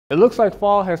It looks like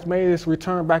fall has made its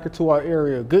return back into our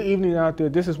area. Good evening out there.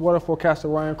 This is weather forecaster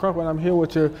Ryan Crump, and I'm here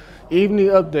with your evening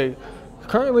update.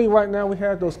 Currently, right now, we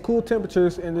have those cool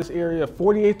temperatures in this area.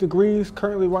 48 degrees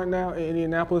currently right now in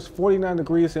Indianapolis, 49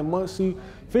 degrees in Muncie,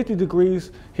 50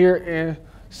 degrees here in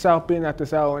South Bend at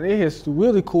this hour, and it has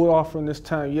really cooled off from this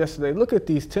time yesterday. Look at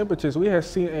these temperatures. We have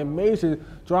seen a major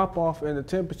drop off in the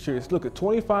temperatures. Look at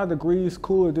 25 degrees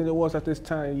cooler than it was at this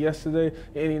time yesterday.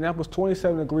 In Indianapolis,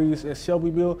 27 degrees in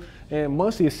Shelbyville, and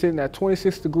Muncie is sitting at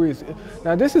 26 degrees.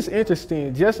 Now this is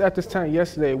interesting. Just at this time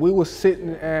yesterday, we were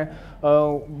sitting at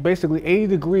basically 80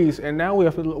 degrees, and now we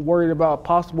have to worry about a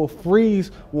possible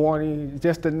freeze warning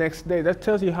just the next day. That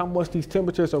tells you how much these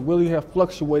temperatures really have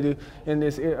fluctuated in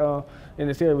this area.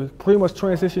 We're pretty much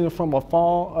transitioning from a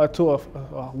fall to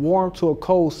a warm to a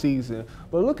cold season.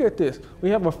 But look at this. We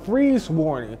have a freeze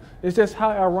warning. It's just how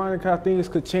ironic how things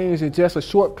could change in just a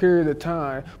short period of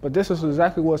time. But this is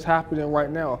exactly what's happening right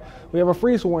now. We have a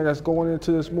freeze warning that's going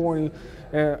into this morning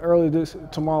and early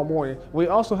tomorrow morning. We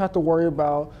also have to worry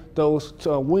about those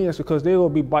winds because they will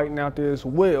be biting out there as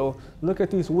well. Look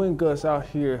at these wind gusts out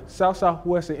here.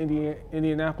 South-southwest of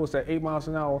Indianapolis at 8 miles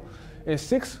an hour and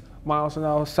 6 miles an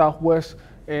hour southwest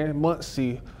in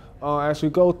Muncie. As we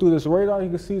go through this radar, you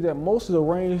can see that most of the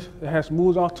range has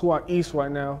moved off to our east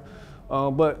right now.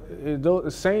 But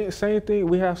the same thing,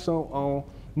 we have some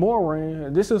more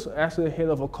rain. This is actually ahead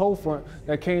of a cold front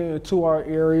that came into our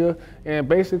area, and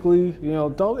basically,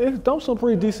 it dumped some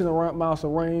pretty decent amounts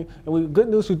of rain. And good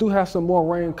news, we do have some more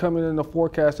rain coming in the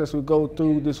forecast as we go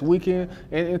through this weekend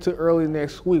and into early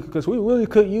next week, because we really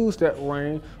could use that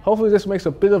rain. Hopefully, this makes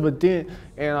a bit of a dent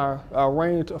in our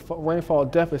rainfall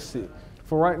deficit.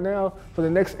 For right now, for the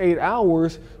next 8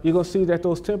 hours, you're going to see that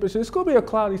those temperatures, it's going to be a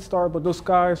cloudy start, but those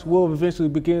skies will eventually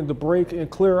begin to break and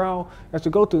clear out as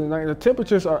we go through the night. The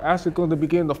temperatures are actually going to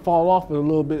begin to fall off a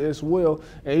little bit as well.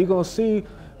 And you're going to see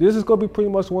this is going to be pretty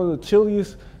much one of the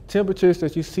chilliest temperatures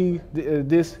that you see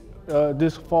this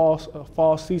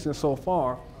fall season so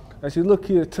far. As you look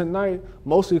here tonight,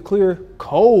 mostly clear,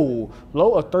 cold,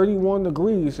 low of 31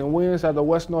 degrees, and winds at the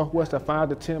west-northwest at 5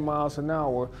 to 10 miles an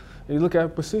hour. And you look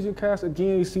at precision cast,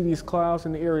 again, you see these clouds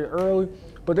in the area early,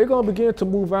 but they're going to begin to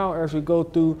move out as we go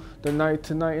through the night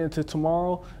tonight into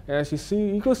tomorrow. And as you see,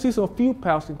 you're going to see some few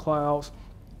passing clouds,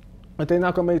 but they're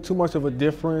not going to make too much of a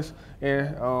difference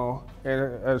in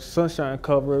sunshine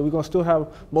cover. We're going to still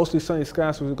have mostly sunny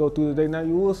skies as we go through the day. Now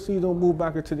you will see them move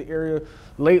back into the area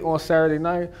late on Saturday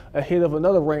night ahead of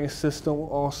another rain system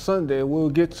on Sunday. We'll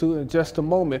get to in just a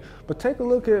moment. But take a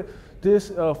look at this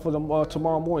for the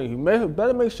tomorrow morning. You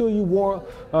better make sure you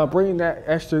bring that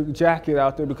extra jacket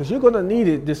out there, because you're going to need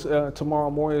it this tomorrow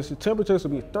morning. The temperatures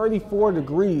will be 34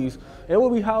 degrees. It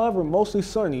will be, however, mostly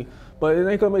sunny, but it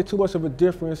ain't going to make too much of a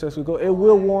difference as we go. It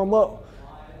will warm up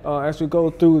as we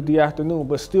go through the afternoon,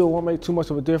 but still won't make too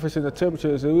much of a difference in the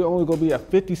temperatures. We're only going to be at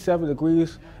 57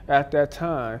 degrees at that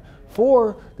time.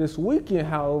 For this weekend,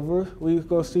 however, we're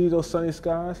going to see those sunny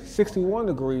skies, 61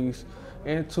 degrees.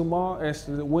 And tomorrow, and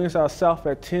the winds out south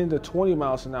at 10 to 20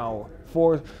 miles an hour.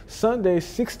 For Sunday,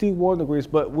 61 degrees,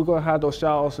 but we're going to have those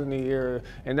showers in the area.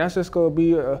 And that's just going to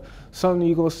be something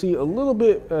you're going to see a little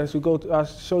bit as we go. I'll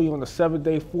show you on the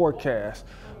 7-day forecast.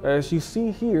 As you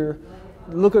see here,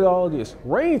 look at all this.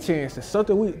 Rain chances,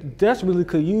 something we desperately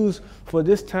could use for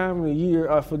this time of the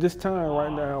year, for this time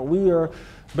right now. We are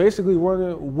basically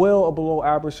running well below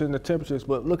average in the temperatures,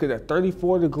 but look at that,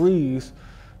 34 degrees.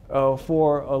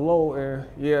 For a low, and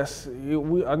yes,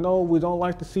 I know we don't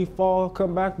like to see fall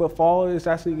come back, but fall is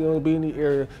actually going to be in the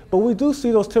area. But we do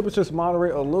see those temperatures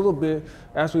moderate a little bit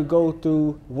as we go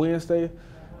through Wednesday,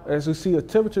 as we see the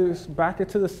temperatures back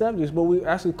into the 70s, but we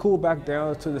actually cool back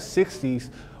down to the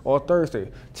 60s on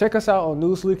Thursday. Check us out on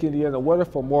NewsLink Indiana Weather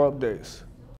for more updates.